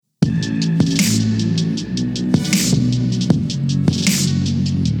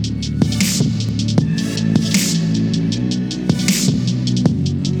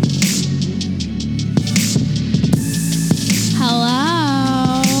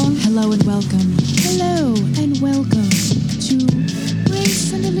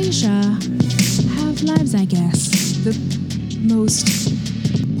lives, I guess. The most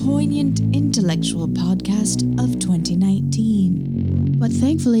poignant intellectual podcast of 2019. But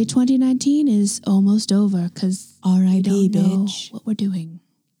thankfully, 2019 is almost over because R.I.P. don't know bitch. what we're doing.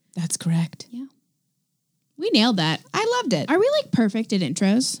 That's correct. Yeah. We nailed that. I loved it. Are we like perfect at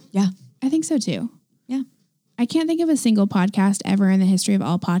intros? Yeah. I think so too. Yeah. I can't think of a single podcast ever in the history of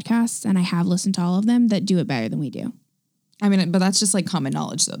all podcasts, and I have listened to all of them, that do it better than we do. I mean, but that's just like common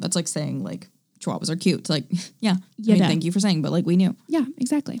knowledge, though. That's like saying like chihuahuas are cute. It's like, yeah. Yeah, duh. Thank you for saying, but like we knew. Yeah,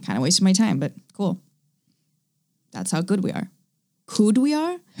 exactly. Kind of wasted my time, but cool. That's how good we are. Good we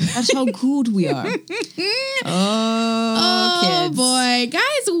are? That's how good we are. Oh, kids. Boy.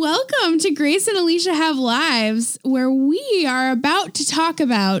 Guys, welcome to Grace and Alicia Have Lives, where we are about to talk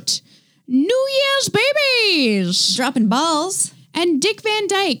about New Year's babies. Dropping balls. And Dick Van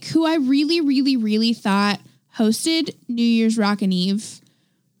Dyke, who I really thought hosted New Year's Rockin' Eve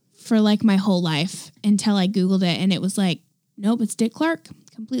for like my whole life until I Googled it, and it was like, nope, it's Dick Clark.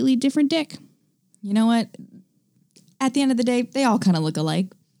 Completely different Dick. You know what? At the end of the day, they all kind of look alike.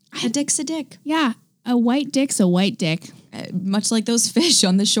 A dick's a dick. Yeah, a white dick's a white dick. Much like those fish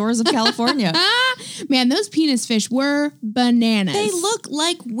on the shores of California. Man, those penis fish were bananas. They look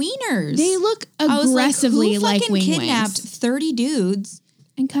like wieners. They look I was aggressively like, who like fucking wing kidnapped wings. 30 dudes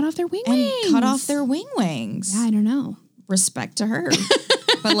And cut off their wing and wings. cut off their wing wings? Yeah, I don't know. Respect to her.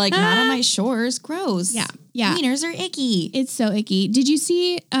 But like not on my shores. Gross. Yeah, yeah. Wieners are icky. It's so icky. Did you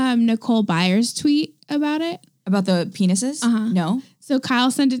see Nicole Byers' tweet about it? About the penises? Uh-huh. No. So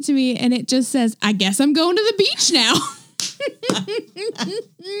Kyle sent it to me, and it just says, I guess I'm going to the beach now.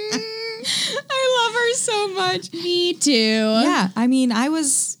 I love her so much. Me too. Yeah. I mean, I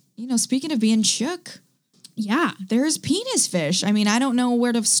was, speaking of being shook, Yeah. there's penis fish. I mean, I don't know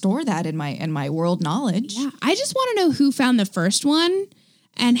where to store that in my world knowledge. Yeah. I just want to know who found the first one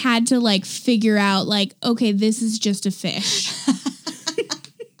and had to like figure out like, okay, this is just a fish.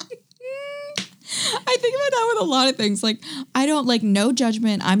 I think about that with a lot of things. Like, I don't no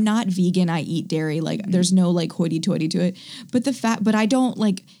judgment. I'm not vegan. I eat dairy. Like, there's no hoity toity to it. But I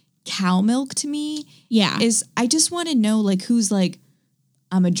don't cow milk to me. Yeah. I just want to know who's I'm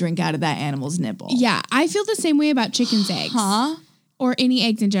gonna drink out of that animal's nipple. Yeah. I feel the same way about chicken's eggs. Huh? Or any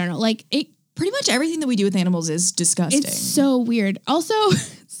eggs in general. Pretty much everything that we do with animals is disgusting. It's so weird. Also,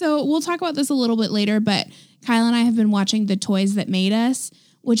 so we'll talk about this a little bit later, but Kyle and I have been watching The Toys That Made Us,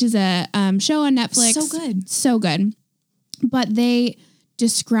 which is a show on Netflix. So good. So good. But they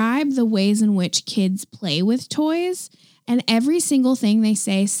describe the ways in which kids play with toys, and every single thing they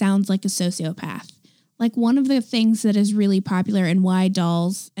say sounds like a sociopath. Like one of the things that is really popular and why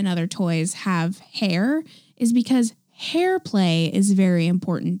dolls and other toys have hair is because hair play is very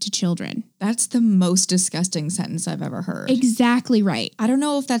important to children. That's the most disgusting sentence I've ever heard. Exactly right. I don't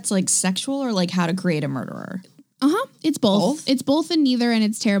know if that's sexual or how to create a murderer. Uh-huh. It's both. It's both and neither, and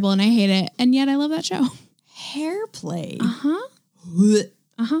it's terrible, and I hate it. And yet I love that show. Hair play. Uh-huh.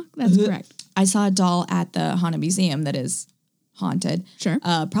 Uh-huh. That's correct. I saw a doll at the Haunted Museum that is haunted. Sure.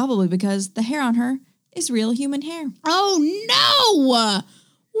 Probably because the hair on her is real human hair. Oh, no!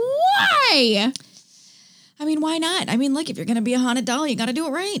 Why? I mean, why not? I mean, if you're going to be a haunted doll, you got to do it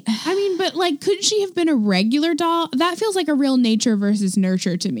right. I mean, but couldn't she have been a regular doll? That feels like a real nature versus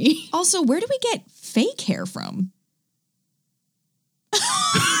nurture to me. Also, where do we get fake hair from?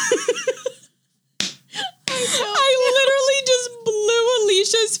 I literally just blew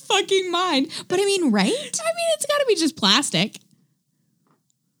Alicia's fucking mind. But I mean, right? I mean, it's got to be just plastic.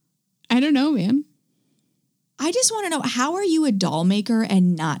 I don't know, man. I just want to know, how are you a doll maker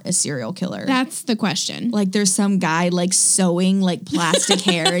and not a serial killer? That's the question. There's some guy sewing plastic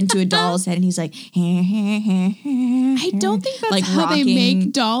hair into a doll's head, and he's like, I don't think that's how they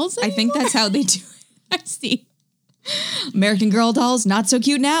make dolls anymore. I think that's how they do it. I see. American Girl dolls, not so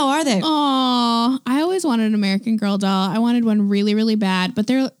cute now, are they? Aw, I always wanted an American Girl doll. I wanted one really, really bad, but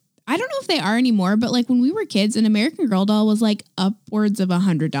I don't know if they are anymore, but when we were kids, an American Girl doll was upwards of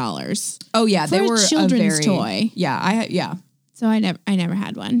 $100. Oh yeah, they were a children's toy. Yeah, So I never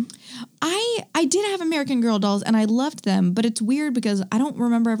had one. I did have American Girl dolls and I loved them, but it's weird because I don't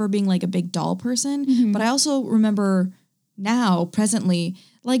remember ever being a big doll person, but I also remember now, presently,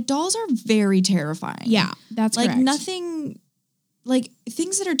 dolls are very terrifying. Yeah, that's correct. Nothing,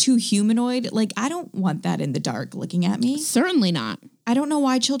 things that are too humanoid, I don't want that in the dark looking at me. Certainly not. I don't know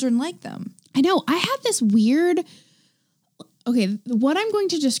why children like them. I know. I had this weird... Okay, what I'm going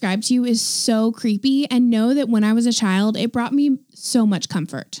to describe to you is so creepy, and know that when I was a child, it brought me so much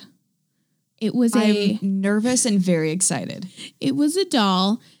comfort. It was I'm nervous and very excited. It was a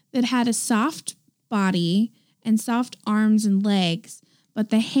doll that had a soft body and soft arms and legs, but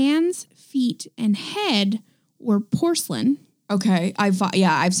the hands, feet, and head were porcelain. Okay.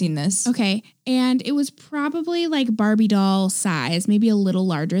 I've seen this. Okay. And it was probably like Barbie doll size, maybe a little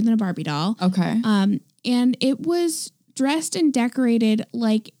larger than a Barbie doll. Okay. And it was dressed and decorated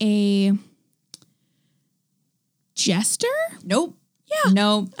like a jester? Nope. Yeah.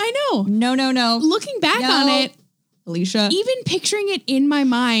 No. I know. No. Looking back on it, Alicia, even picturing it in my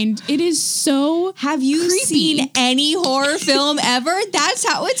mind, it is so have you creepy. seen any horror film ever? That's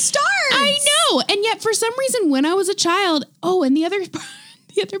how it starts. I know. And yet for some reason when I was a child, and the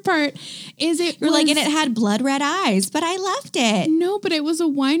other part is You're like, and it had blood red eyes, but I loved it. No, but it was a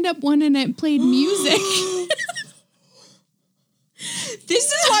wind up one and it played music. This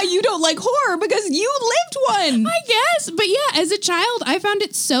is why you don't like horror, because you lived one. I guess. But yeah, as a child, I found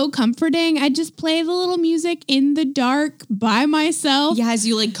it so comforting. I'd just play the little music in the dark by myself. Yeah, as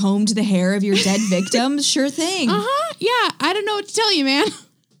you like combed the hair of your dead victims. Sure thing. Uh-huh. Yeah. I don't know what to tell you, man.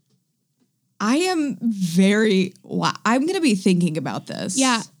 I am I'm going to be thinking about this.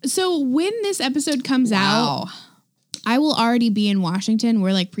 Yeah. So when this episode comes out, I will already be in Washington.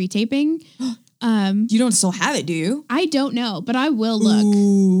 We're like pre-taping. You don't still have it, do you? I don't know, but I will look.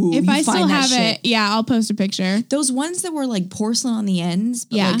 Ooh, if I still have shit. it, I'll post a picture. Those ones that were like porcelain on the ends,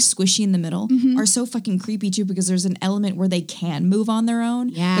 but like squishy in the middle, are so fucking creepy too, because there's an element where they can move on their own.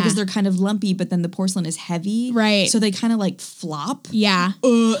 Yeah. Because they're kind of lumpy, but then the porcelain is heavy. Right. So they kind of like flop. Yeah.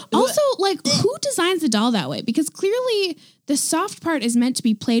 Also, like, who designs the doll that way? Because clearly the soft part is meant to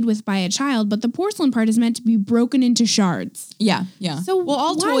be played with by a child, but the porcelain part is meant to be broken into shards. Yeah. So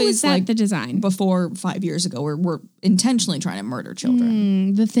all why toys was that like the design? before 5 years ago were intentionally trying to murder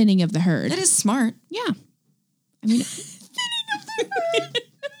children. The thinning of the herd. That is smart. Yeah. I mean,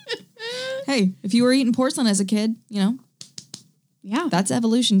 Hey, if you were eating porcelain as a kid, yeah, that's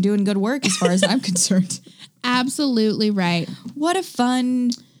evolution doing good work as far as I'm concerned. absolutely right. What a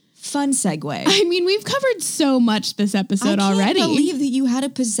fun segue. I mean, we've covered so much this episode already. I can't believe that you had a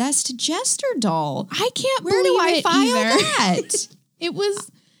possessed jester doll. I can't Where do believe I it file either. that? It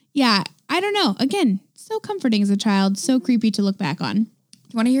was, I don't know. Again, so comforting as a child, so creepy to look back on.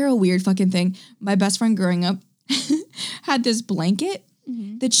 You want to hear a weird fucking thing? My best friend growing up had this blanket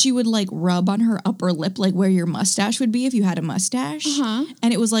that she would like rub on her upper lip, like where your mustache would be if you had a mustache.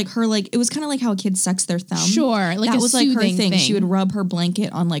 And it was like her, like, it was kind of like how a kid sucks their thumb. Sure. Like that a was like her soothing thing. She would rub her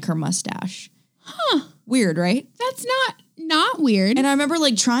blanket on like her mustache. Weird, right? That's not weird. And I remember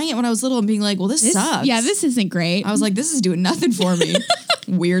like trying it when I was little and being like, well, this sucks. Yeah, this isn't great. I was like, this is doing nothing for me.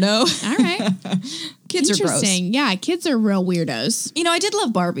 Weirdo. All right. Kids are gross. Interesting. Yeah, kids are real weirdos. I did love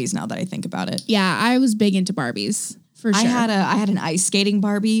Barbies now that I think about it. Yeah, I was big into Barbies. For sure. I had an ice skating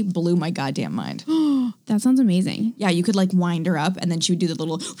Barbie, blew my goddamn mind. That sounds amazing. Yeah, you could like wind her up and then she would do the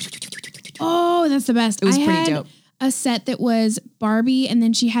little. Oh, that's the best. It was I pretty had dope. A set that was Barbie, and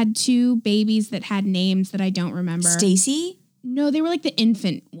then she had two babies that had names that I don't remember. Stacy? No, they were like the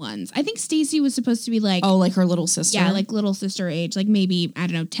infant ones. I think Stacy was supposed to be like, like her little sister. yeah, like little sister age, like maybe, I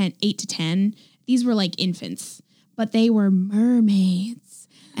don't know, 8 to 10. These were like infants, but they were mermaids.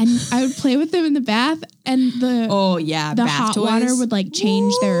 And I would play with them in the bath, and the bath hot toys. water would like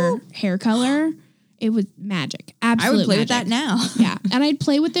change their hair color. It was magic. Absolute I would play magic. with that now. Yeah. And I'd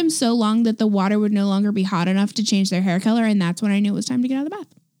play with them so long that the water would no longer be hot enough to change their hair color. And that's when I knew it was time to get out of the bath.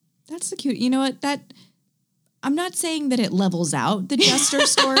 That's the cute. You know what? I'm not saying that it levels out the jester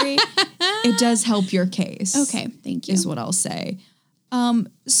story. It does help your case. Okay. Thank you. Is what I'll say.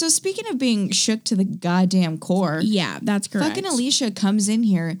 So speaking of being shook to the goddamn core. Yeah, that's correct. Fucking Alicia comes in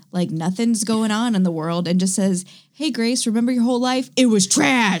here like nothing's going on in the world and just says, hey, Grace, remember your whole life? It was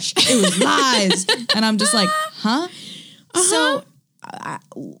trash. It was lies. And I'm just like, huh? So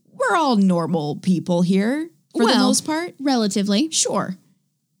we're all normal people here for the most part. Relatively. Sure.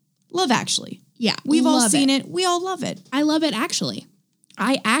 Love Actually. Yeah. We've all seen it. We all love it. I love it, actually.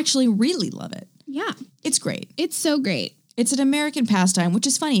 I actually really love it. Yeah. It's great. It's so great. It's an American pastime, which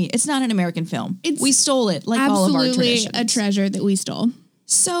is funny. It's not an American film. We stole it like all of our traditions. Absolutely a treasure that we stole.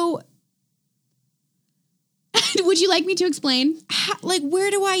 So, would you like me to explain? Where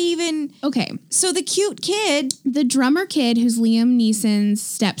do I even... Okay. So the cute kid... The drummer kid who's Liam Neeson's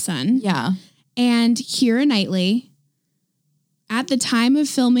stepson. Yeah. And Keira Knightley, at the time of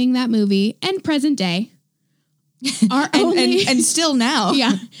filming that movie and present day, are only... and still now.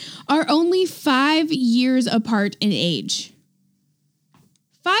 Yeah. Are only 5 years apart in age.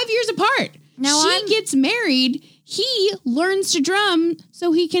 5 years apart. Now she gets married. He learns to drum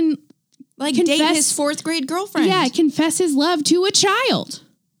so he can date his 4th grade girlfriend. Yeah, confess his love to a child.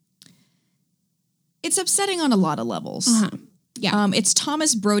 It's upsetting on a lot of levels. Yeah. It's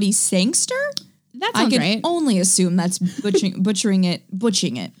Thomas Brody Sangster. That I sounds can right. only assume that's butchering it.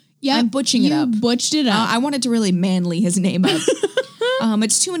 Yeah, I'm butching it up. You butched it up. I wanted to really manly his name up.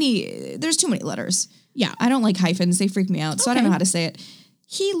 It's too many. There's too many letters. Yeah. I don't like hyphens. They freak me out. So I don't know how to say it.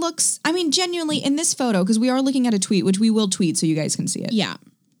 He looks, I mean, genuinely in this photo, because we are looking at a tweet, which we will tweet so you guys can see it. Yeah.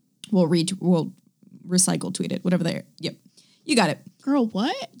 We'll recycle tweet it, whatever they're. Yep. You got it. Girl,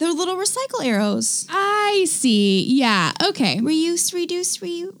 what? They're little recycle arrows. I see. Yeah. Okay. Reuse, reduce,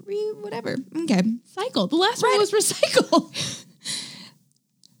 whatever. Okay. Cycle. The last one was recycle.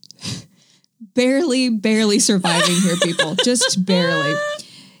 Barely surviving here, people. Just barely.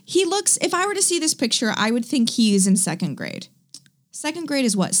 He looks, if I were to see this picture, I would think he is in second grade. Second grade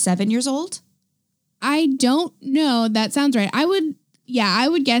is what, 7 years old? I don't know. That sounds right. I would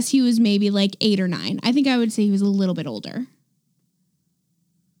guess he was maybe like 8 or 9. I think I would say he was a little bit older.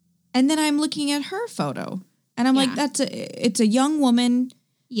 And then I'm looking at her photo and I'm like, it's a young woman.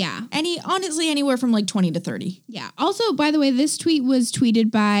 Yeah. Honestly, anywhere from like 20 to 30. Yeah. Also, by the way, this tweet was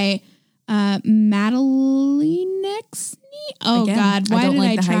tweeted by Madeline Nexney. Oh, Again, God. Why don't did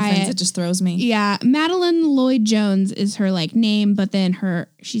like I the try hyphens. it? It just throws me. Yeah. Madeline Lloyd Jones is her like name, but then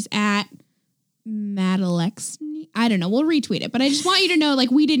she's at Madelexney. I don't know. We'll retweet it, but I just want you to know,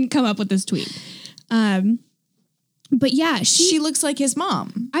 like, we didn't come up with this tweet. But yeah, she looks like his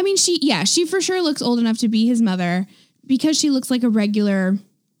mom. I mean, she for sure looks old enough to be his mother because she looks like a regular,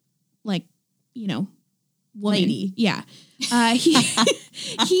 like, woman. Lady. Yeah.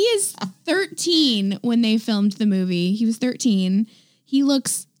 He is 13 when they filmed the movie. He was 13. He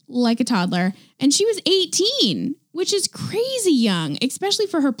looks like a toddler. And she was 18, which is crazy young, especially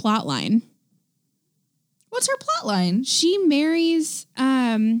for her plot line. What's her plot line? She marries,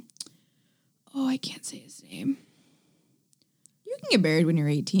 I can't say his name. You can get married when you're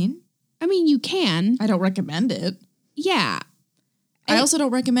 18. I mean, you can. I don't recommend it. Yeah. I also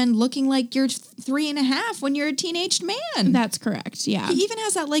don't recommend looking like you're 3.5 when you're a teenaged man. That's correct. Yeah. He even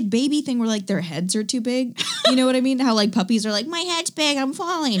has that like baby thing where like their heads are too big. You know what I mean? How like puppies are like, my head's big, I'm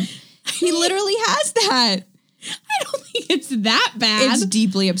falling. He literally has that. I don't think it's that bad. It's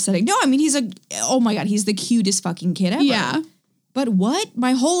deeply upsetting. No, I mean, he's the cutest fucking kid ever. Yeah. But what?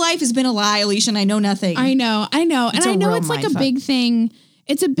 My whole life has been a lie, Alicia, and I know nothing. I know. And I know it's like a big thing.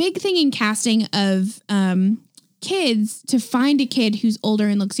 It's a big thing in casting of kids to find a kid who's older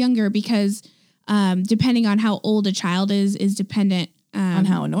and looks younger because depending on how old a child is dependent on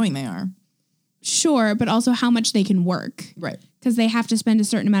how annoying they are. Sure, but also how much they can work. Right. Because they have to spend a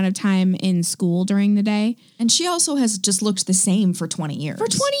certain amount of time in school during the day. And she also has just looked the same for 20 years. For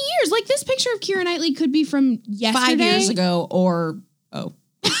 20 years. Like this picture of Keira Knightley could be from yesterday. 5 years ago or,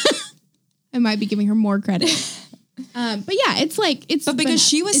 I might be giving her more credit. But yeah, it's because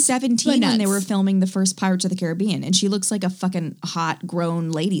she was 17 when they were filming the first Pirates of the Caribbean, and she looks like a fucking hot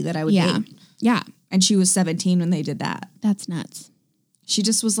grown lady that I would date. Yeah. And she was 17 when they did that. That's nuts. She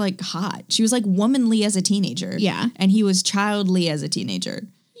just was like hot. She was like womanly as a teenager. Yeah. And he was childly as a teenager.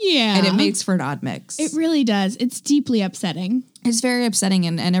 Yeah. And it makes for an odd mix. It really does. It's deeply upsetting. It's very upsetting,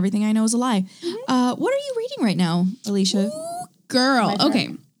 and everything I know is a lie. Mm-hmm. What are you reading right now, Alicia? Ooh, girl. Okay.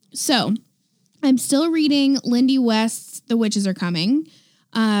 So I'm still reading Lindy West's The Witches Are Coming.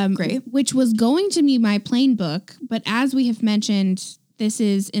 Great. Which was going to be my plain book, but as we have mentioned, this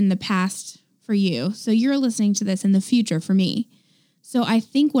is in the past for you. So you're listening to this in the future for me. So I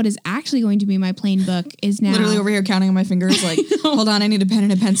think what is actually going to be my plain book is now... Literally over here counting on my fingers like, hold on, I need a pen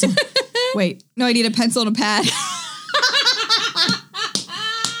and a pencil. Wait, no, I need a pencil and a pad.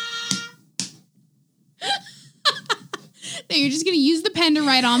 No, you're just going to use the pen to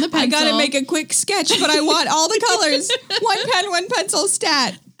write on the pencil. I got to make a quick sketch, but I want all the colors. 1 pen, 1 pencil,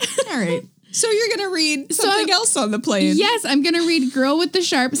 stat. All right. So you're going to read something else on the plane. Yes, I'm going to read Girl with the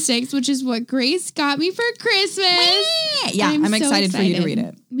Sharp Sticks, which is what Grace got me for Christmas. Yeah, I'm excited for you to read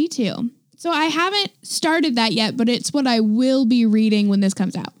it. Me too. So I haven't started that yet, but it's what I will be reading when this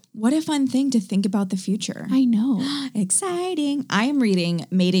comes out. What a fun thing to think about the future. I know. Exciting. I am reading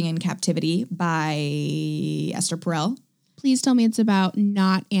Mating in Captivity by Esther Perel. Please tell me it's about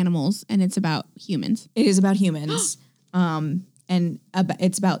not animals and it's about humans. It is about humans.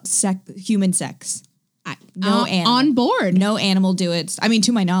 It's about human sex. No animal. On board. No animal do it. I mean,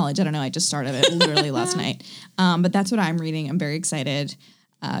 to my knowledge, I don't know. I just started it literally last night. But that's what I'm reading. I'm very excited.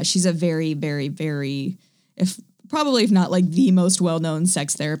 She's a very, very, very, if not like the most well-known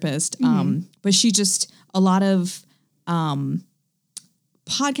sex therapist. But she just, a lot of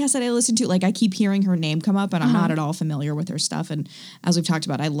podcasts that I listen to, like I keep hearing her name come up and I'm not at all familiar with her stuff. And as we've talked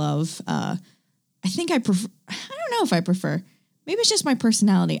about, I love, I don't know if I prefer. Maybe it's just my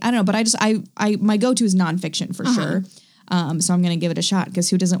personality. I don't know, but my go-to is nonfiction for sure. So I'm going to give it a shot because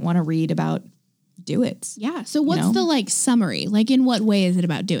who doesn't want to read about duets. Yeah. So what's know? the like summary? Like in what way is it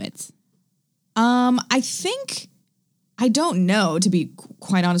about duets? I think, I don't know, to be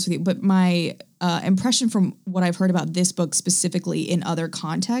quite honest with you, but my impression from what I've heard about this book specifically in other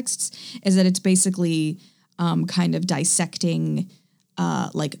contexts is that it's basically kind of dissecting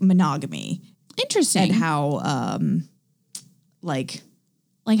like monogamy Interesting. and how like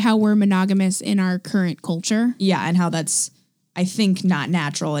how we're monogamous in our current culture. yeah, and how that's, I think, not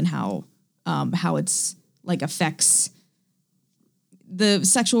natural, and how it's like affects the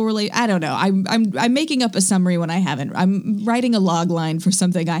sexual I don't know. I'm making up a summary when I haven't. I'm writing a log line for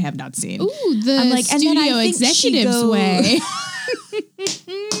something I have not seen. Ooh, the I'm like, and then studio I think she executive's goes- way.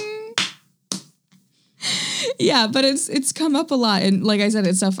 Yeah, but it's come up a lot, and like I said,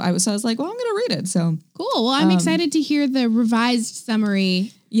 it's stuff I was like, well, I'm gonna read it. So Cool. Well, I'm excited to hear the revised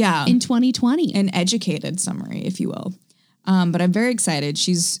summary yeah, in 2020. an educated summary, if you will. But I'm very excited.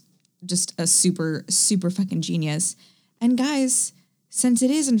 She's just a super, super fucking genius. And guys, since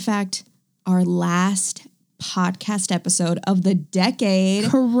it is in fact our last podcast episode of the decade,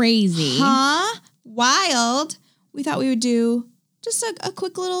 Crazy. wild, we thought we would do just a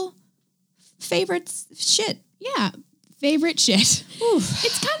quick little favorite shit. Yeah. Favorite shit.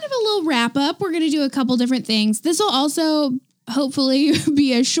 It's kind of a little wrap up. We're going to do a couple different things. This will also hopefully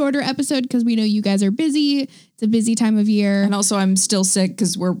be a shorter episode because we know you guys are busy. It's a busy time of year. And also, I'm still sick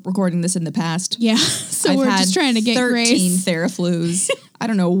because we're recording this in the past. Yeah. So I've we're had just trying to get 13 Grace. Theraflus. I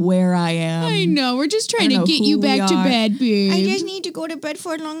don't know where I am. I know. We're just trying I don't to know get you who we back to are. bed, babe. need to go to bed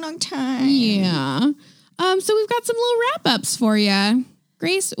for a long, long time. Yeah. So we've got some little wrap ups for you.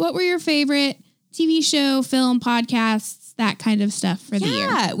 Grace, what were your favorite TV show, film, podcasts, that kind of stuff for the year?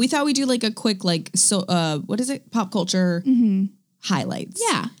 Yeah, we thought we'd do like a quick what is it? Pop culture highlights.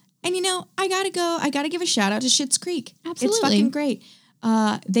 Yeah. And I gotta give a shout out to Schitt's Creek. Absolutely. It's fucking great.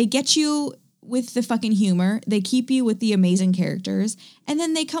 They get you with the fucking humor. They keep you with the amazing characters. And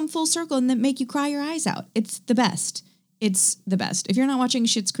then they come full circle and then make you cry your eyes out. It's the best. It's the best. If you're not watching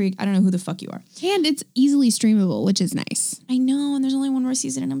Schitt's Creek, I don't know who the fuck you are. And it's easily streamable, which is nice. I know, and there's only one more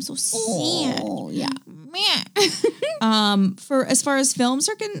season and I'm so sad. Oh, yeah. For as far as films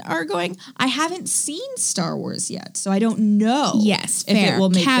are going, I haven't seen Star Wars yet, so I don't know. Yes, if fair. it will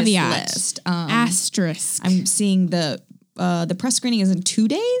make Caveat. this list. Asterisk. I'm seeing the press screening is in 2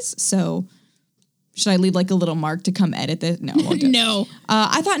 days, so should I leave like a little mark to come edit this? No, I won't do it. No.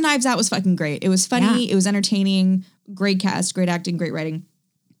 I thought Knives Out was fucking great. It was funny. Yeah. It was entertaining. Great cast, great acting, great writing.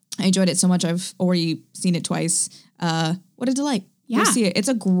 I enjoyed it so much. I've already seen it twice. What a delight. Yeah. Go see it. It's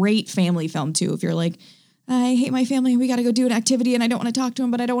a great family film too. If you're like, I hate my family, we got to go do an activity and I don't want to talk to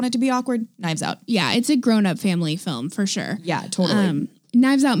them, but I don't want it to be awkward. Knives Out. Yeah, it's a grown-up family film for sure. Yeah, totally.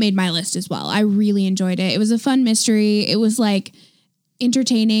 Knives Out made my list as well. I really enjoyed it. It was a fun mystery. It was like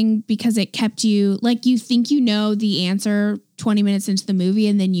entertaining because it kept you like you think you know the answer 20 minutes into the movie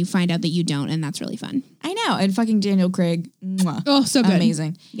and then you find out that you don't, and that's really fun. I know. And fucking Daniel Craig. Mwah. Oh, so good.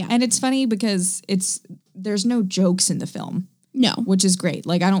 Amazing. Yeah. And it's funny because there's no jokes in the film, No. which is great.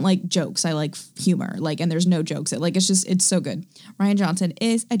 Like, I don't like jokes. I like humor. Like, and there's no jokes. It's so good. Rian Johnson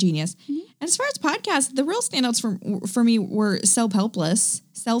is a genius. Mm-hmm. And as far as podcasts, the real standouts for me were Self-Helpless.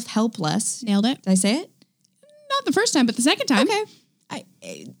 Nailed it. Did I say it? Not the first time, but the second time. Okay.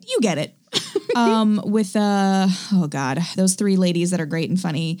 You get it. With oh God, those 3 ladies that are great and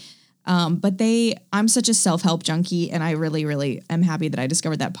funny. But I'm such a self-help junkie, and I really, really am happy that I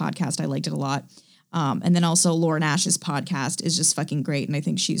discovered that podcast. I liked it a lot. And then also Lauren Ash's podcast is just fucking great, and I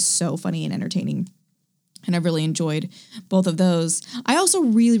think she's so funny and entertaining. And I've really enjoyed both of those. I also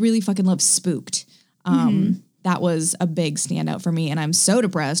really, really fucking love Spooked. That was a big standout for me, and I'm so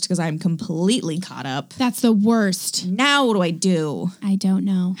depressed because I'm completely caught up. That's the worst. Now what do I do? I don't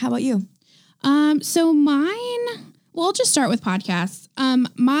know. How about you? So mine, well, I'll just start with podcasts.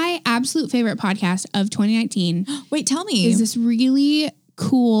 My absolute favorite podcast of 2019 Wait, tell me. is this really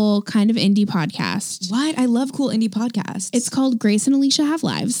cool kind of indie podcast. What? I love cool indie podcasts. It's called Grace and Alicia Have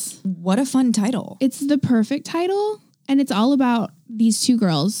Lives. What a fun title. It's the perfect title, and it's all about these 2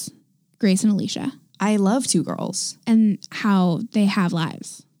 girls, Grace and Alicia, I love 2 girls. and how they have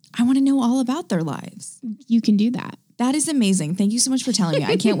lives. I want to know all about their lives. You can do that. That is amazing. Thank you so much for telling me.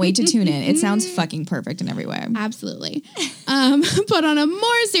 I can't wait to tune in. It sounds fucking perfect in every way. Absolutely. But on a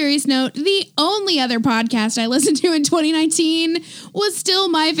more serious note, the only other podcast I listened to in 2019 was still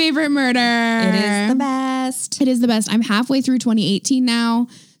My Favorite Murder. It is the best. It is the best. I'm halfway through 2018 now.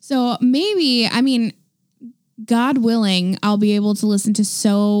 So maybe, God willing, I'll be able to listen to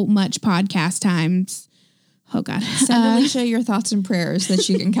so much podcast times. Oh God. Send Alicia your thoughts and prayers that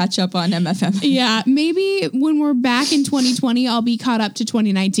she can catch up on MFM. Yeah, maybe when we're back in 2020, I'll be caught up to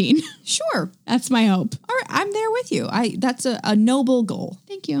 2019. Sure. That's my hope. All right, I'm there with you. That's a noble goal.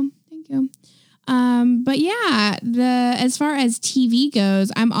 Thank you. But yeah, as far as TV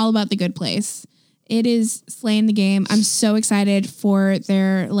goes, I'm all about The Good Place. It is slaying the game. I'm so excited for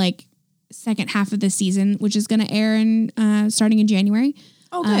their like second half of the season, which is going to air starting in January.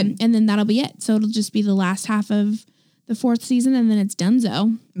 Oh, good. And then that'll be it. So it'll just be the last half of the fourth season, and then it's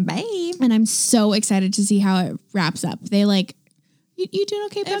donezo. Bye. And I'm so excited to see how it wraps up. They like, you doing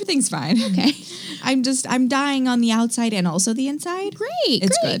okay, bud? Everything's fine. Okay. I'm dying on the outside and also the inside. Great.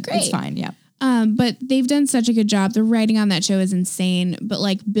 Good. It's fine. Yeah. But they've done such a good job. The writing on that show is insane. But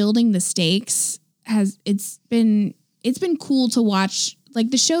like building the stakes it's been cool to watch. Like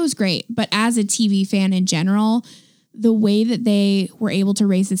the show's great, but as a TV fan in general, the way that they were able to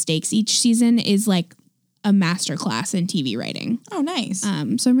raise the stakes each season is like a masterclass in TV writing. Oh, nice.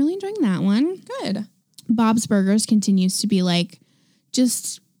 So I'm really enjoying that one. Good. Bob's Burgers continues to be like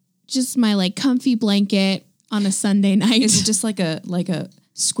just my like comfy blanket on a Sunday night. Is it just like a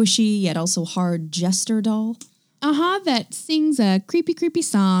squishy yet also hard jester doll? That sings a creepy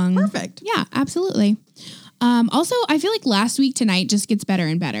song. Perfect. Yeah, absolutely. Also, I feel like Last Week Tonight just gets better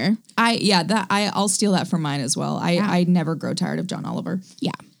and better. I'll steal that from mine as well. I never grow tired of John Oliver.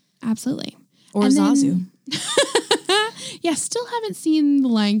 Yeah, absolutely. Or Zazu. Yeah, still haven't seen The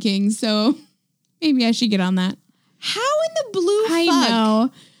Lion King, so maybe I should get on that. How in the blue fuck? I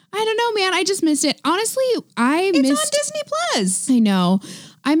know. I don't know, man. I just missed it. Honestly, It's on Disney Plus. I know.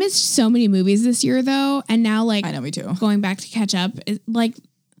 I missed so many movies this year, though, and now like I know, me too. Going back to catch up, like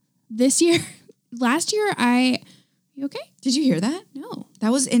this year, last year, you okay? Did you hear that? No.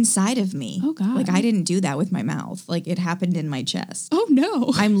 That was inside of me. Oh, God. Like I didn't do that with my mouth. Like it happened in my chest. Oh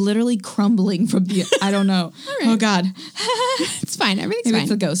no. I'm literally crumbling from I don't know. Oh God. It's fine. Everything's Maybe fine.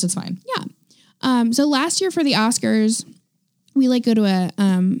 it's the ghost. It's fine. Yeah. So last year for the Oscars, we like go to a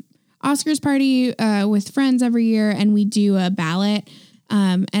Oscars party with friends every year, and we do a ballot.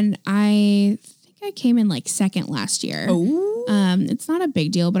 And I think I came in like second last year. Oh. It's not a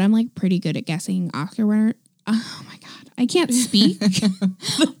big deal, but I'm like pretty good at guessing Oscar winner. Oh my God. I can't speak.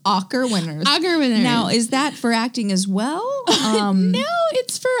 Oscar winners. Oscar winners. Now, is that for acting as well? No,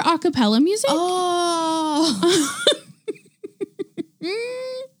 it's for a cappella music. Oh.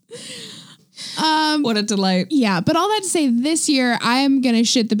 What a delight. Yeah, but all that to say, this year I am gonna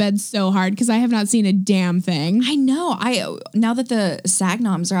shit the bed so hard because I have not seen a damn thing. I know. Now that the SAG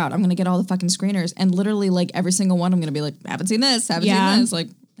noms are out, I'm gonna get all the fucking screeners, and literally like every single one, I'm gonna be like, haven't seen this, haven't seen this. Like,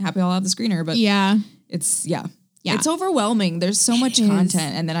 happy I'll have the screener, but Yeah. it's it's overwhelming. There's so much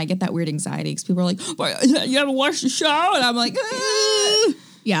content, and then I get that weird anxiety because people are like, "You haven't watched the show," and I'm like, "Ugh."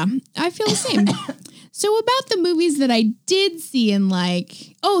 Yeah, I feel the same. So about the movies that I did see in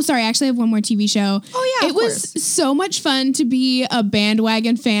like, actually I have one more TV show. Oh yeah, it was so much fun to be a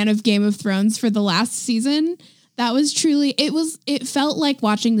bandwagon fan of Game of Thrones for the last season. That was truly, it felt like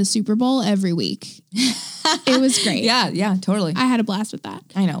watching the Super Bowl every week. It was great. Yeah, totally. I had a blast with that.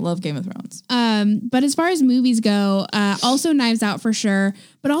 I know, love Game of Thrones. But as far as movies go, also Knives Out for sure,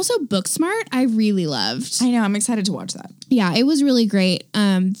 but also Booksmart, I really loved. I know, I'm excited to watch that. Yeah, it was really great.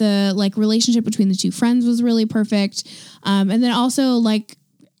 The like relationship between the two friends was really perfect. And then also like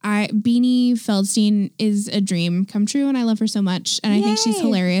Beanie Feldstein is a dream come true, and I love her so much, and I think she's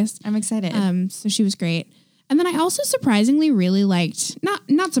hilarious. I'm excited. So she was great. And then I also surprisingly really liked,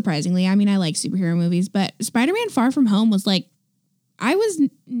 not surprisingly, I mean, I like superhero movies, but Spider-Man Far From Home was like, I was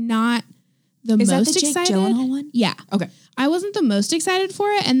not the Is most that the Jake excited. Gyllenhaal one? Yeah. Okay. I wasn't the most excited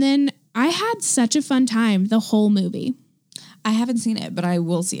for it. And then I had such a fun time the whole movie. I haven't seen it, but I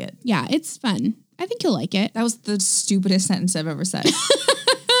will see it. Yeah, it's fun. I think you'll like it. That was the stupidest sentence I've ever said.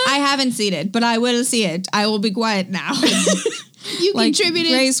 I haven't seen it, but I will see it. I will be quiet now. You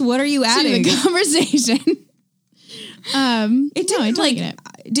contributed Grace, what are you to adding? the conversation. It didn't like it.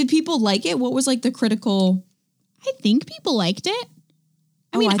 Did people like it? What was like the critical? I think people liked it.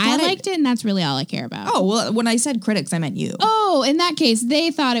 I mean, I liked it, and that's really all I care about. Oh, well, when I said critics, I meant you. Oh, in that case, they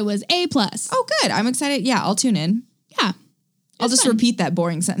thought it was A+. Oh, good. I'm excited. Yeah, I'll tune in. Yeah. I'll just repeat that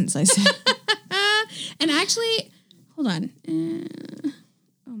boring sentence I said. And actually, hold on.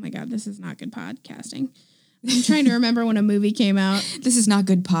 Oh my God, this is not good podcasting. I'm trying to remember when a movie came out. This is not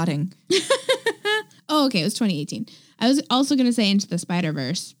good potting. Oh, okay. It was 2018. I was also going to say Into the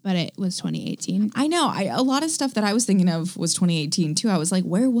Spider-Verse, but it was 2018. I know. A lot of stuff that I was thinking of was 2018 too. I was like,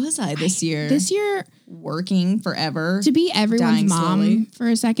 where was I this year? This year, working forever. to be everyone's dying mom slowly. for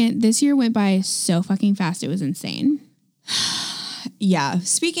a second, this year went by so fucking fast. It was insane. Yeah.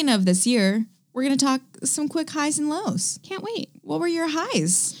 Speaking of this year, we're going to talk some quick highs and lows. Can't wait. What were your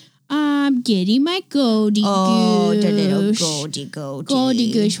highs? Getting my Goldie Goose. The little Goldie Goldie.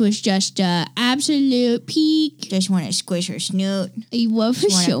 Goldie Goose was just a absolute peak. Just want to squish her snoot. I love her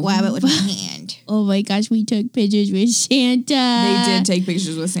Want to so grab it with my much. hand. Oh my gosh, we took pictures with Santa. They did take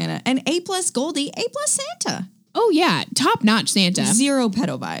pictures with Santa. And A+ Goldie, A+ Santa. Oh yeah, top notch Santa. Zero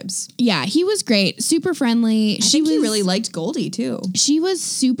pedo vibes. Yeah, he was great, super friendly. I think he really liked Goldie too. She was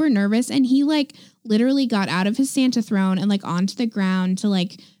super nervous, and he like literally got out of his Santa throne and like onto the ground to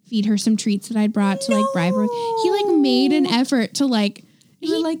like feed her some treats that I'd brought to like bribe her with. He like made an effort to like.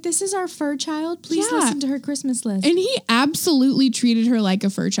 We're like, this is our fur child. Please Yeah. listen to her Christmas list. And he absolutely treated her like a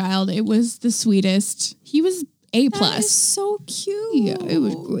fur child. It was the sweetest. He was A+. That is so cute. Yeah, it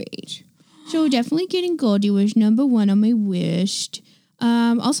was great. So definitely getting Goldie was number one on my wish.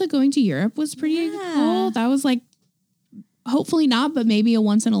 Also going to Europe was pretty cool. That was like, hopefully not, but maybe a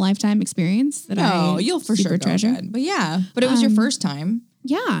once in a lifetime experience that you'll for super sure go treasure. again. But yeah, but it was your first time.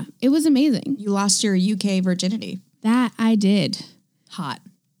 Yeah, it was amazing. You lost your UK virginity. That I did. Hot.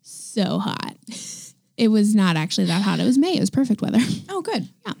 So hot. It was not actually that hot. It was May. It was perfect weather. Oh, good.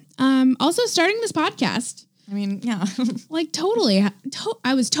 Yeah. Also starting this podcast. I mean, yeah. Like totally.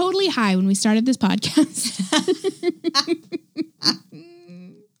 I was totally high when we started this podcast.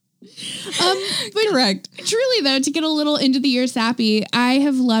 But correct. Truly though, to get a little into the year sappy, I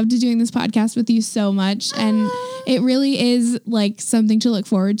have loved doing this podcast with you so much. And it really is like something to look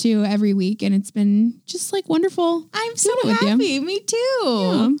forward to every week. And it's been just like wonderful. I'm so doing it with happy. Me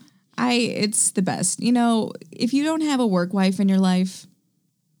too. Yeah. It's the best. You know, if you don't have a work wife in your life,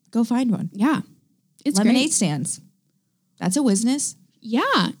 go find one. Yeah. It's Lemonade great. stands. That's a business. Yeah.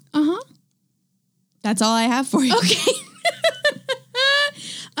 Uh-huh. That's all I have for you. Okay.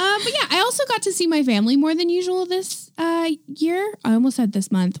 But yeah, I also got to see my family more than usual this year. I almost said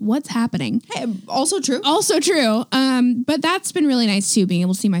this month. What's happening? Hey, also true. Also true. But that's been really nice too. Being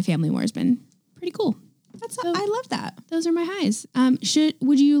able to see my family more has been pretty cool. I love that. Those are my highs.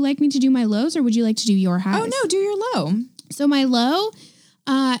 Would you like me to do my lows, or would you like to do your highs? Oh no, do your low. So my low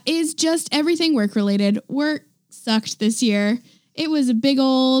is just everything work related. Work sucked this year. It was a big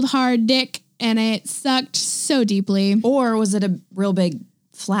old hard dick, and it sucked so deeply. Or was it a real big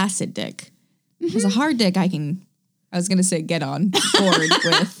flaccid dick? Because a hard dick I was going to say get on board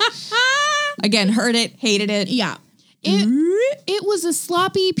with. Again, heard it, hated it. Yeah. It was a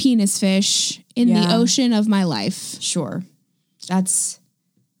sloppy penis fish in the ocean of my life. Sure. That's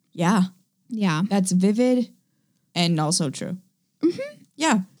Yeah. vivid and also true. Mm-hmm.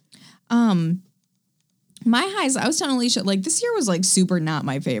 Yeah. My highs, I was telling Alicia, like this year was like super not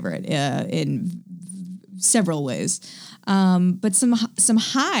my favorite in several ways. But some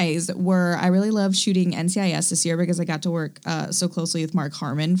highs were I really loved shooting NCIS this year because I got to work so closely with Mark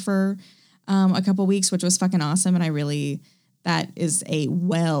Harmon for a couple weeks, which was fucking awesome. And that is a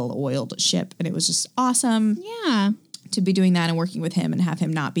well-oiled ship. And it was just awesome to be doing that and working with him and have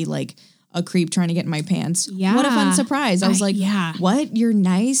him not be like a creep trying to get in my pants. Yeah. What a fun surprise. I was like, yeah. What? You're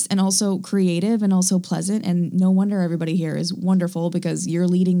nice and also creative and also pleasant. And no wonder everybody here is wonderful because you're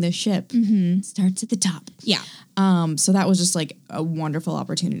leading this ship. Mm-hmm. Starts at the top. Yeah. So that was just like a wonderful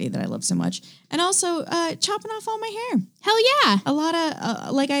opportunity that I love so much. And also chopping off all my hair. Hell yeah. A lot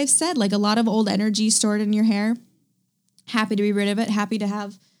of, like I've said, like a lot of old energy stored in your hair. Happy to be rid of it. Happy to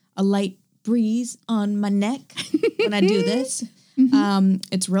have a light breeze on my neck when I do this. Mm-hmm.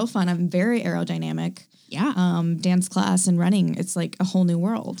 It's real fun. I'm very aerodynamic. Yeah. Dance class and running. It's like a whole new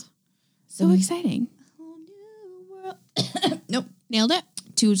world. So exciting. Whole new world. Nope. Nailed it.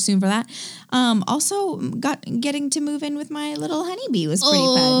 Too soon for that. Also getting to move in with my little honeybee was pretty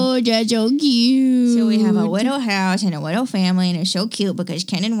fun. Oh, that's so cute. So we have a widow house and a widow family, and it's so cute because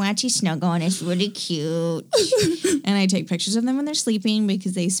Ken and Watchy snuggle, and it's really cute. And I take pictures of them when they're sleeping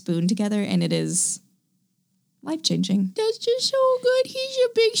because they spoon together, and it is life-changing. That's just so good. He's a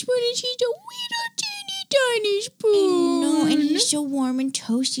big spoon and she's a little teeny tiny spoon. No, and he's so warm and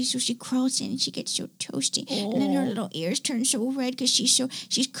toasty, so she crawls in and she gets so toasty. Oh. And then her little ears turn so red because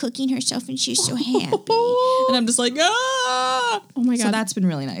she's cooking herself and she's so happy. And I'm just like, ah! Oh my God. So that's been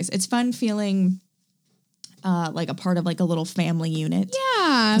really nice. It's fun feeling like a part of like a little family unit.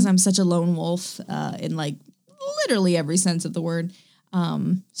 Yeah. Because I'm such a lone wolf in like literally every sense of the word.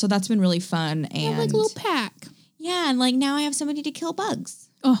 So that's been really fun. And like a little pack. Yeah, and like now I have somebody to kill bugs.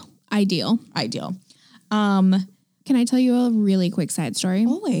 Oh, ideal. Can I tell you a really quick side story?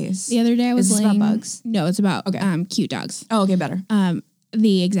 Always. The other day I was Is this laying... about bugs? No, it's about cute dogs. Oh, okay, better.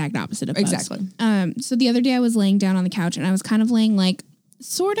 The exact opposite of bugs. Exactly. So the other day I was laying down on the couch and I was kind of laying like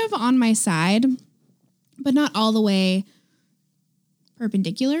sort of on my side, but not all the way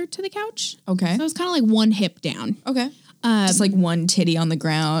perpendicular to the couch. Okay. So it's kind of like one hip down. Okay. Just like one titty on the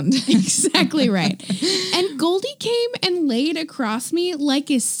ground. Exactly right. And Goldie came and laid across me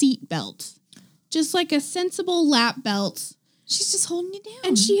like a seat belt. Just like a sensible lap belt. She's just holding you down.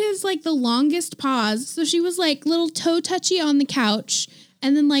 And she has like the longest paws. So she was like little toe touchy on the couch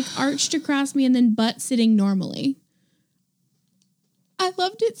and then like arched across me and then butt sitting normally. I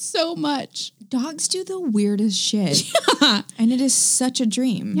loved it so much. Dogs do the weirdest shit. Yeah. And it is such a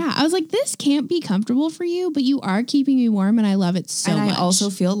dream. Yeah. I was like, this can't be comfortable for you, but you are keeping me warm and I love it so much. And I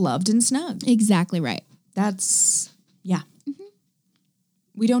also feel loved and snug. Exactly right. That's, yeah. Mm-hmm.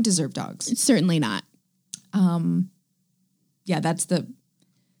 We don't deserve dogs. It's certainly not. Yeah,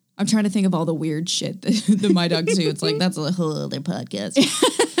 I'm trying to think of all the weird shit that my dogs do. It's like, that's a whole other podcast.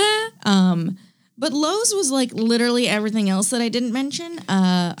 But Lowe's was like literally everything else that I didn't mention.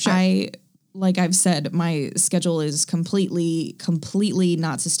 Sure. Like I've said, my schedule is completely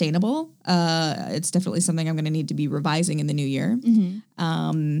not sustainable. It's definitely something I'm going to need to be revising in the new year.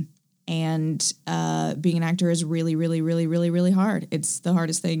 Mm-hmm. And being an actor is really, really, really, really, really hard. It's the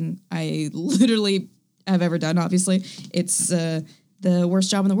hardest thing I literally have ever done. Obviously, it's the worst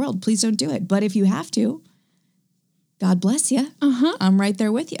job in the world. Please don't do it. But if you have to, God bless you. Uh-huh. I'm right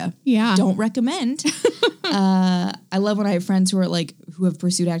there with you. Yeah. Don't recommend. I love when I have friends who have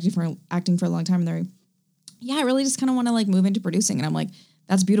pursued acting for a long time and they're, yeah, I really just kind of want to like move into producing. And I'm like,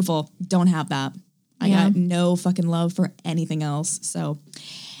 that's beautiful. Don't have that. I got no fucking love for anything else. So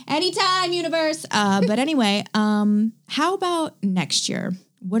anytime, universe. But anyway, how about next year?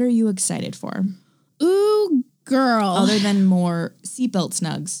 What are you excited for? Ooh, girl. Other than more seatbelt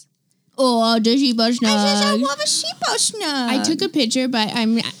snugs. Oh, the sheepo snug. I love a sheepo snug. I took a picture, but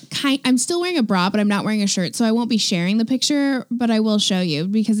I'm still wearing a bra, but I'm not wearing a shirt, so I won't be sharing the picture, but I will show you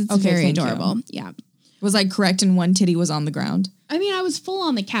because it's very adorable. You. Yeah. Was I correct in one titty was on the ground? I mean, I was full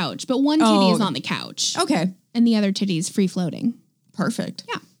on the couch, but one titty is on the couch. Okay. And the other titty is free floating. Perfect.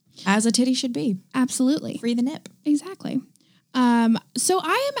 Yeah. As a titty should be. Absolutely. Free the nip. Exactly. So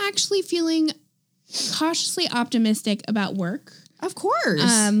I am actually feeling cautiously optimistic about work. Of course.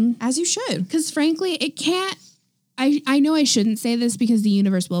 As you should. Because frankly, it can't, I know I shouldn't say this because the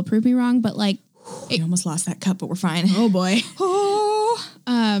universe will prove me wrong, but like. We almost lost that cup, but we're fine. Oh boy. Oh.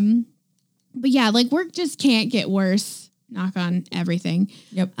 But yeah, like work just can't get worse. Knock on everything.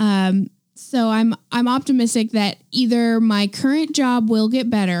 Yep. So I'm optimistic that either my current job will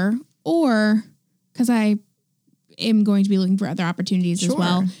get better or because I am going to be looking for other opportunities as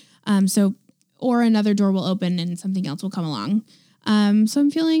well. Or another door will open and something else will come along. So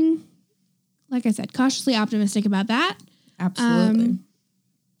I'm feeling, like I said, cautiously optimistic about that. Absolutely.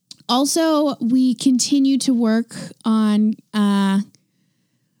 Also, we continue to work on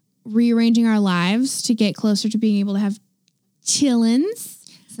rearranging our lives to get closer to being able to have chillins.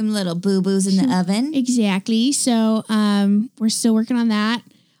 Some little boo-boos in the oven. Exactly. So we're still working on that.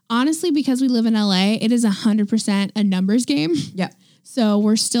 Honestly, because we live in LA, it is 100% a numbers game. Yeah. So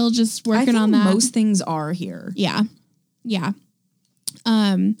we're still just working on that. Most things are here. Yeah. Yeah.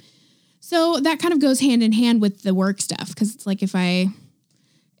 So that kind of goes hand in hand with the work stuff. Because it's like if I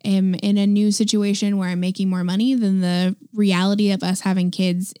am in a new situation where I'm making more money, then the reality of us having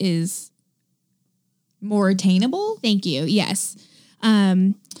kids is more attainable. Thank you. Yes.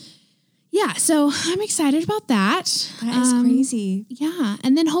 Yeah. So I'm excited about that. That is crazy. Yeah.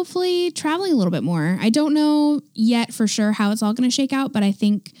 And then hopefully traveling a little bit more. I don't know yet for sure how it's all going to shake out, but I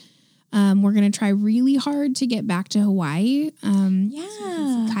think we're going to try really hard to get back to Hawaii.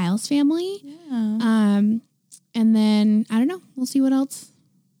 Kyle's family. Yeah. And then I don't know. We'll see what else.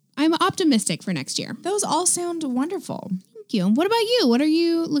 I'm optimistic for next year. Those all sound wonderful. Thank you. What about you? What are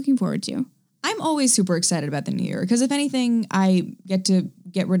you looking forward to? I'm always super excited about the new year because if anything, I get to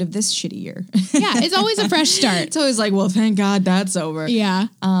get rid of this shitty year. Yeah, it's always a fresh start. It's always like, well, thank God that's over. Yeah.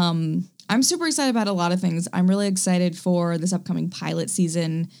 I'm super excited about a lot of things. I'm really excited for this upcoming pilot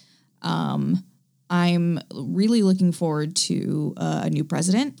season. I'm really looking forward to a new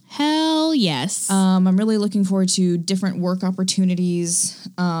president. Hell yes. I'm really looking forward to different work opportunities.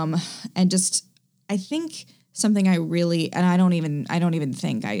 And just, I think something I really, and I don't even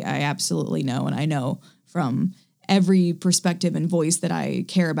think I absolutely know. And I know from every perspective and voice that I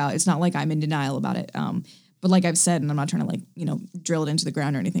care about, it's not like I'm in denial about it. But like I've said, and I'm not trying to drill it into the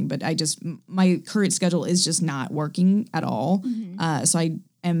ground or anything, but my current schedule is just not working at all. Mm-hmm. So I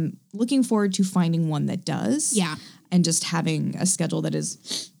am looking forward to finding one that does. Yeah. And just having a schedule that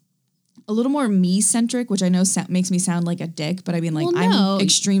is a little more me-centric, which I know makes me sound like a dick, but I mean, I'm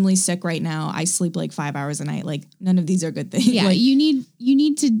extremely sick right now. I sleep like 5 hours a night. Like, none of these are good things. Yeah, like, you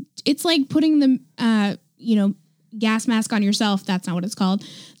need to, it's like putting the, gas mask on yourself. That's not what it's called.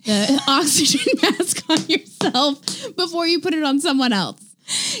 The oxygen mask on yourself before you put it on someone else.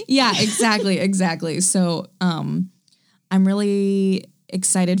 Yeah, exactly. So I'm really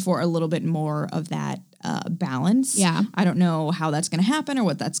excited for a little bit more of that balance. Yeah. I don't know how that's going to happen or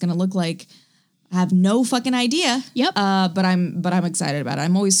what that's going to look like. I have no fucking idea. Yep. But I'm excited about it.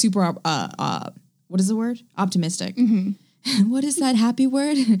 I'm always super what is the word? Optimistic. What is that happy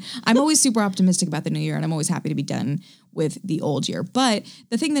word? I'm always super optimistic about the new year, and I'm always happy to be done with the old year. But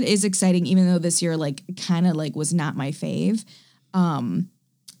the thing that is exciting, even though this year like kind of like was not my fave,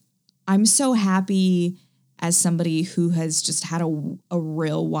 I'm so happy as somebody who has just had a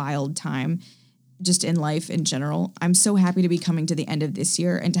real wild time just in life in general. I'm so happy to be coming to the end of this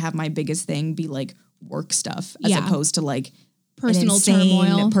year and to have my biggest thing be like work stuff as opposed to like personal an insane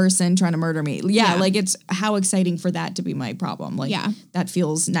turmoil person trying to murder me. Yeah, like it's how exciting for that to be my problem. Like that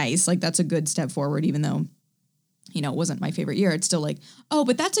feels nice. Like that's a good step forward, even though, you know, it wasn't my favorite year. It's still like, oh,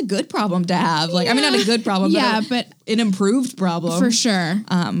 but that's a good problem to have. Like, I mean, not a good problem, but an improved problem. for sure.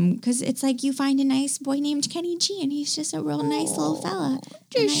 Because it's like you find a nice boy named Kenny G and he's just a real nice little fella.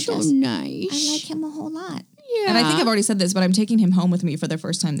 Just so nice. I like him a whole lot. Yeah. And I think I've already said this, but I'm taking him home with me for the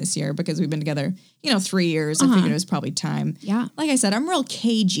first time this year because we've been together, 3 years. I figured it was probably time. Yeah. Like I said, I'm real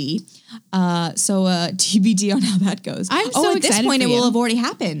cagey. So TBD on how that goes. I'm so at excited this point, for it you. will have already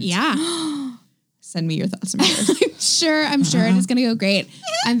happened. Yeah. Send me your thoughts and prayers. I'm sure it is going to go great.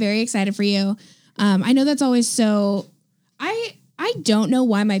 I'm very excited for you. I know that's always so, I don't know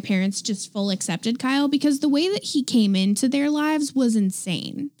why my parents just full accepted Kyle because the way that he came into their lives was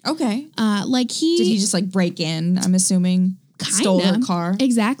insane. Okay. Did he just like break in, I'm assuming? Kinda. Stole her car?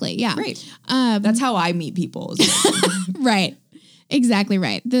 Exactly. Yeah. Great. That's how I meet people. Right. Exactly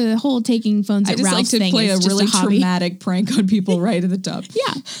right. The whole taking phones at Ralph's thing is play a just really a hobby. traumatic prank on people right at the top.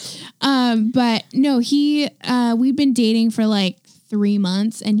 Yeah. But no, we've been dating for like 3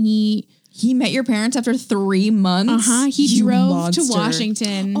 months and he met your parents after 3 months? He drove to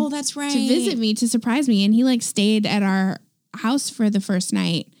Washington. Oh, that's right. To visit me, to surprise me. And he like stayed at our house for the first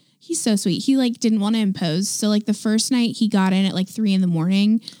night. He's so sweet. He like didn't want to impose. So like the first night he got in at like 3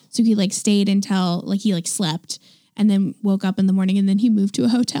 a.m. So he like stayed until like he like slept and then woke up in the morning and then he moved to a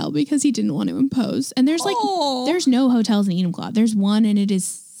hotel because he didn't want to impose. And there's there's no hotels in Enumclaw. There's one and it is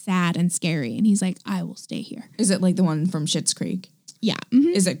sad and scary. And he's like, I will stay here. Is it like the one from Schitt's Creek? Yeah.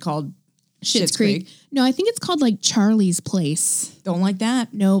 Is it called Schitt's Creek? No, I think it's called like Charlie's Place. Don't like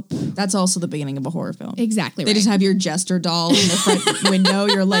that? Nope. That's also the beginning of a horror film. Exactly. They just have your jester doll in the front window.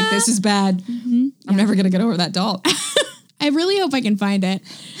 You're like, this is bad. I'm never going to get over that doll. I really hope I can find it.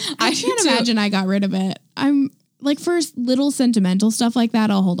 I can't imagine I got rid of it. I'm like, for little sentimental stuff like that,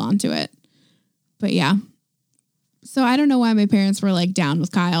 I'll hold on to it. But yeah. So I don't know why my parents were like down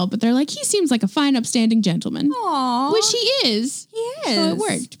with Kyle, but they're like, he seems like a fine, upstanding gentleman. Aww. Which he is. He is. So it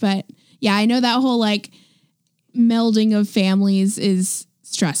worked. But yeah, I know that whole like melding of families is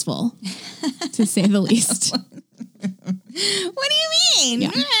stressful, to say the least. What do you mean? Yeah.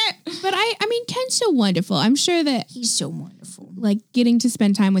 But I mean, Ken's so wonderful. I'm sure that he's so wonderful. Like getting to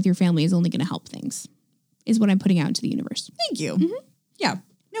spend time with your family is only going to help things, is what I'm putting out into the universe. Thank you. Mm-hmm. Yeah.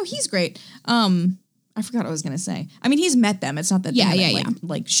 No, he's great. I forgot what I was going to say. I mean, he's met them. It's not that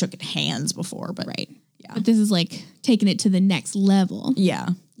like shook hands before, but right. Yeah. But this is like taking it to the next level. Yeah.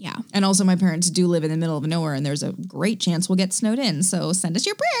 Yeah. And also my parents do live in the middle of nowhere and there's a great chance we'll get snowed in. So send us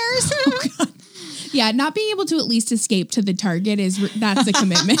your prayers. Oh, God. Yeah. Not being able to at least escape to the Target that's a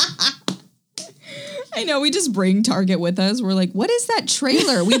commitment. I know. We just bring Target with us. We're like, what is that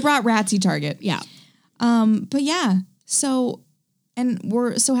trailer? We brought Ratsy Target. Yeah. But yeah. So, and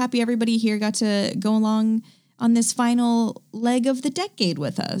we're so happy everybody here got to go along on this final leg of the decade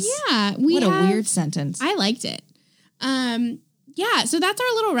with us. Yeah. What a weird sentence. I liked it. Yeah. So that's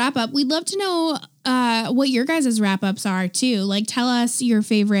our little wrap up. We'd love to know what your guys' wrap ups are too. Like tell us your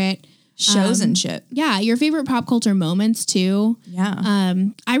favorite shows and shit. Yeah. Your favorite pop culture moments too. Yeah.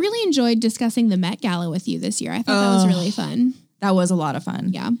 I really enjoyed discussing the Met Gala with you this year. I thought that was really fun. That was a lot of fun.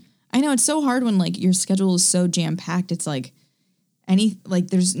 Yeah. I know it's so hard when like your schedule is so jam packed. It's like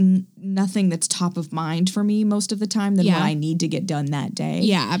there's nothing that's top of mind for me most of the time than what I need to get done that day.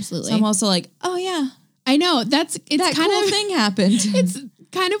 Yeah, absolutely. So I'm also like, oh yeah, I know it's that kind cool of thing happened. It's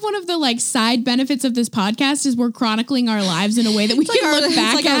kind of one of the like side benefits of this podcast is we're chronicling our lives in a way that we can look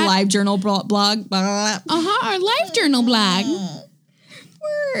back it's like at. Our live journal blog. Our live journal blog.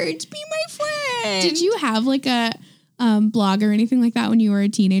 Words, be my friend. Did you have like a blog or anything like that when you were a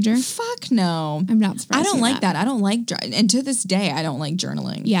teenager? Fuck Fuck no. I'm not surprised. I don't to hear like that. I don't like, and to this day, I don't like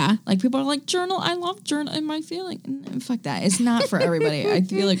journaling. Yeah. Like people are like, journal. I love journaling my feeling. Fuck that. It's not for everybody. I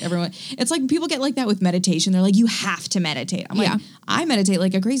feel like everyone, it's like people get like that with meditation. They're like, you have to meditate. I'm like, I meditate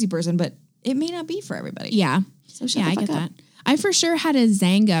like a crazy person, but it may not be for everybody. Yeah. So shut the I fuck get up. that. I for sure had a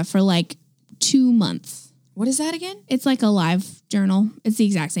Xanga for like 2 months. What is that again? It's like a live journal. It's the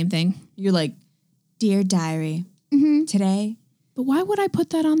exact same thing. You're like, dear diary, today. But why would I put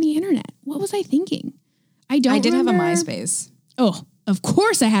that on the internet? What was I thinking? I did have a MySpace. Oh, of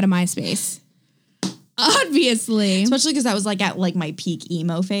course I had a MySpace. Obviously. Especially because that was like at like my peak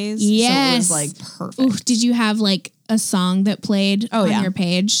emo phase. Yes. So it was like perfect. Ooh, did you have like a song that played on yeah. your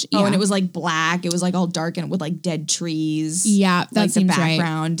page? Oh, and it was like black. It was like all dark and with like dead trees. Yeah, that like seems the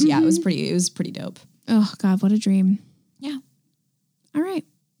background. right. Yeah, it was pretty dope. Oh God, what a dream. Yeah. All right.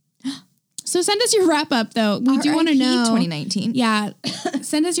 So send us your wrap up though. We do want to know 2019. Yeah.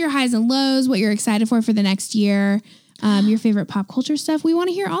 Send us your highs and lows, what you're excited for the next year, your favorite pop culture stuff. We want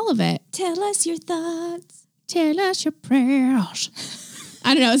to hear all of it. Tell us your thoughts. Tell us your prayers.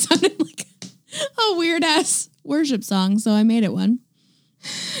 I don't know. It sounded like a weird ass worship song, so I made it one.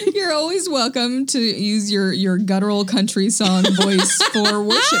 You're always welcome to use your guttural country song voice for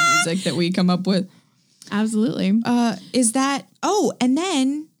worship music that we come up with. Absolutely. Is that, and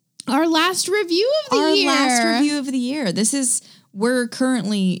then our last review of the year. Our last review of the year. We're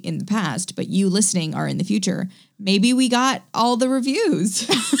currently in the past, but you listening are in the future. Maybe we got all the reviews.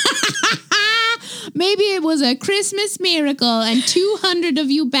 Maybe it was a Christmas miracle and 200 of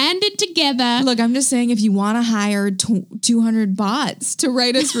you banded together. Look, I'm just saying if you want to hire 200 bots to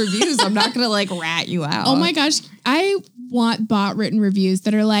write us reviews, I'm not going to like rat you out. Oh my gosh. I want bot written reviews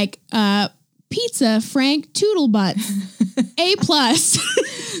that are like, pizza, Frank Toodlebutts, A+.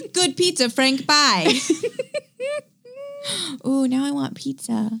 Good pizza, Frank, bye. Ooh, now I want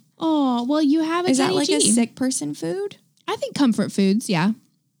pizza. Oh, well, you have a Is that Kenny like G. a sick person food? I think comfort foods, yeah.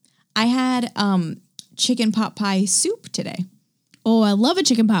 I had chicken pot pie soup today. Oh, I love a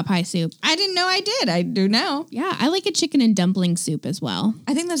chicken pot pie soup. I didn't know I did. I do now. Yeah, I like a chicken and dumpling soup as well.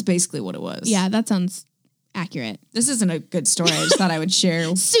 I think that's basically what it was. Yeah, that sounds accurate. This isn't a good story. I just thought I would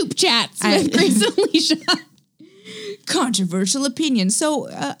share. Soup chats with Grace and Alicia. Controversial opinion. So,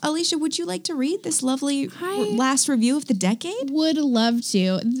 Alicia, would you like to read this lovely last review of the decade? Would love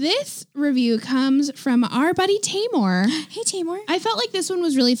to. This review comes from our buddy Tamor. Hey, Tamor. I felt like this one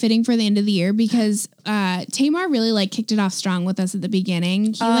was really fitting for the end of the year because Tamor really like kicked it off strong with us at the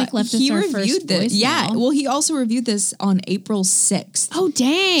beginning. He left us our first voicemail. Yeah. Well, he also reviewed this on April 6th. Oh,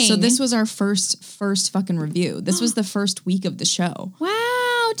 dang. So this was our first fucking review. This was the first week of the show.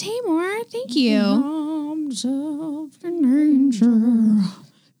 Wow, Tamor. Thank you.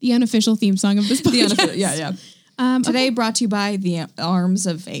 The unofficial theme song of this podcast. Yeah. Today brought to you by the Arms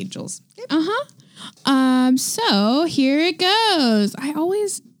of Angels. So here it goes. I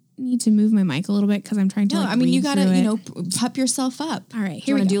always need to move my mic a little bit because I'm trying to. No, like, I mean you gotta, it. pump yourself up. All right,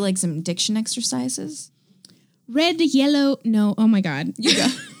 here we go. Do like some diction exercises? Red, yellow. No, oh my God. You go.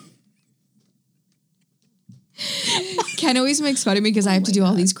 Ken always makes fun of me because I have to do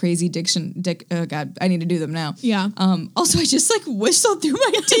all these crazy oh God, I need to do them now. Yeah. Also, I just like whistled through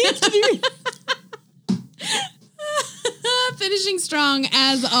my teeth. Finishing strong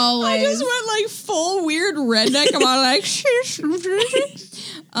as always. I just went like full weird redneck. I'm all like,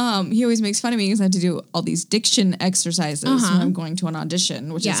 he always makes fun of me because I have to do all these diction exercises when I'm going to an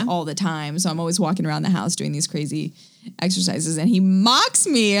audition, which is all the time. So I'm always walking around the house doing these crazy exercises and he mocks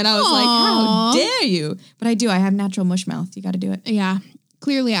me. And I was like, how dare you? But I do. I have natural mush mouth. You got to do it. Yeah.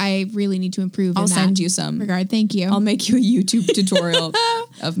 Clearly, I really need to improve. I'll send you some. Regard. Thank you. I'll make you a YouTube tutorial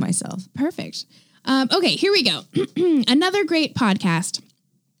of myself. Perfect. Okay, here we go. Another great podcast.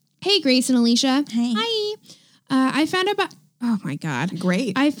 Hey, Grace and Alicia. Hey. Hi. I found about... Oh, my God.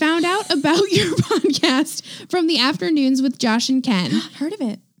 Great. I found out about your podcast from the afternoons with Josh and Ken. Heard of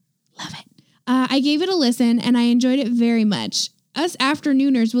it. Love it. I gave it a listen, and I enjoyed it very much. Us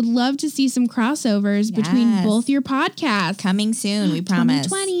afternooners would love to see some crossovers between both your podcasts. Coming soon, we promise.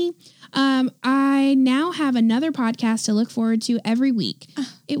 2020. I now have another podcast to look forward to every week.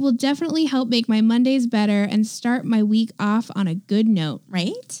 It will definitely help make my Mondays better and start my week off on a good note.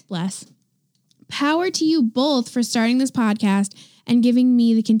 Right? Bless. Power to you both for starting this podcast and giving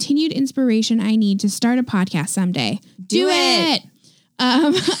me the continued inspiration I need to start a podcast someday. Do it!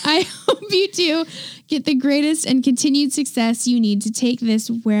 I hope you two get the greatest and continued success you need to take this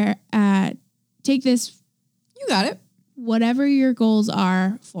You got it. whatever your goals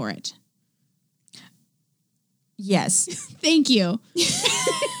are for it. Yes. Thank you.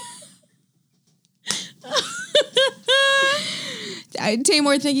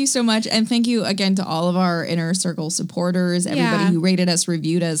 Tamor, thank you so much. And thank you again to all of our Inner Circle supporters, everybody who rated us,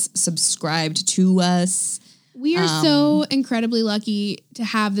 reviewed us, subscribed to us. We are so incredibly lucky to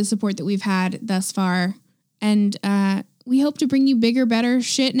have the support that we've had thus far. And we hope to bring you bigger, better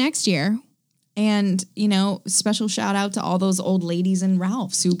shit next year. And, special shout out to all those old ladies in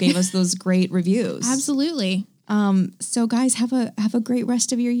Ralph's who gave us those great reviews. Absolutely. So guys, have a great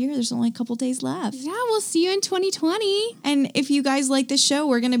rest of your year. There's only a couple days left. Yeah, we'll see you in 2020. And if you guys like this show,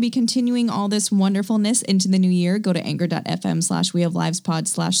 we're going to be continuing all this wonderfulness into the new year. Go to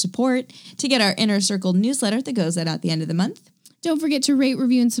anchor.fm/wehavelivespod/support to get our Inner Circle newsletter that goes out at the end of the month. Don't forget to rate,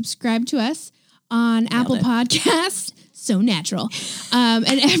 review, and subscribe to us on Apple Podcasts. So natural. And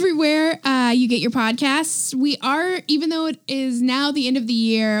everywhere you get your podcasts. We are, even though it is now the end of the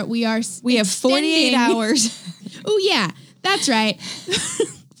year, we have 48 hours. Oh, yeah, that's right.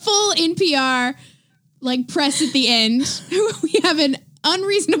 Full NPR, press at the end. We have an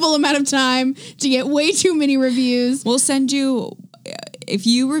unreasonable amount of time to get way too many reviews. We'll send you, if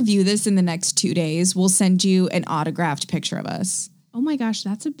you review this in the next 2 days, we'll send you an autographed picture of us. Oh my gosh,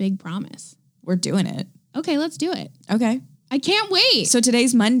 that's a big promise. We're doing it. Okay, let's do it. Okay. I can't wait. So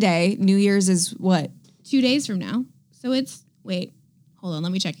today's Monday. New Year's is what? 2 days from now. So hold on,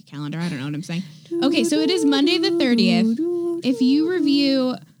 let me check a calendar. I don't know what I'm saying. Okay, so it is Monday the 30th. If you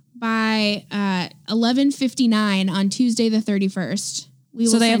review by 11:59 on Tuesday the 31st, we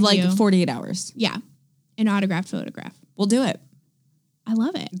will. So they send have you, 48 hours. Yeah, an autographed photograph. We'll do it. I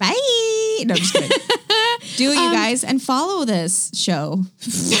love it. Bye. No, I'm just kidding. Do it, you guys, and follow this show.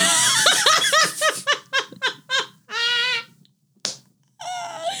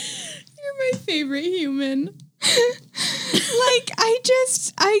 You're my favorite human.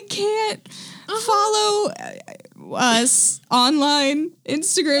 I can't follow us online,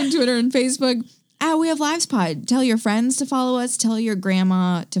 Instagram, Twitter, and Facebook. We have Lives Pod. Tell your friends to follow us. Tell your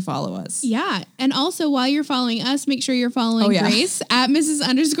grandma to follow us. Yeah. And also, while you're following us, make sure you're following Grace at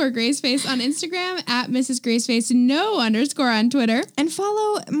Mrs._Graceface on Instagram, at Mrs. Graceface __ on Twitter. And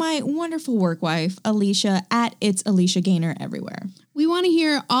follow my wonderful work wife, Alicia, at It's Alicia Gaynor everywhere. We want to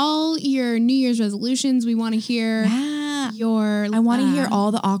hear all your New Year's resolutions. We want to hear your... I want to hear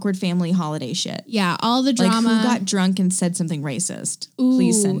all the awkward family holiday shit. Yeah, all the drama. Who got drunk and said something racist.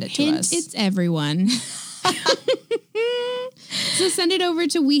 Please send it to us. It's everyone. So send it over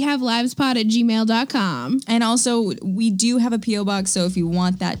to wehavelivespod@gmail.com. And also, we do have a P.O. box, so if you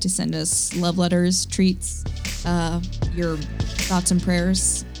want that to send us love letters, treats, your thoughts and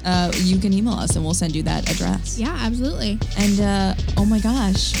prayers, you can email us and we'll send you that address. Yeah, absolutely. And, oh my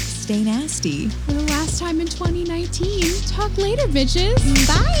gosh, stay nasty. For the last time in 2019. Talk later, bitches.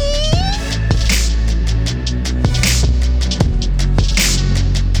 Bye!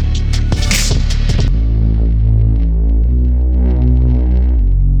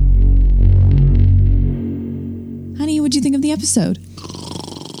 Honey, what'd you think of the episode?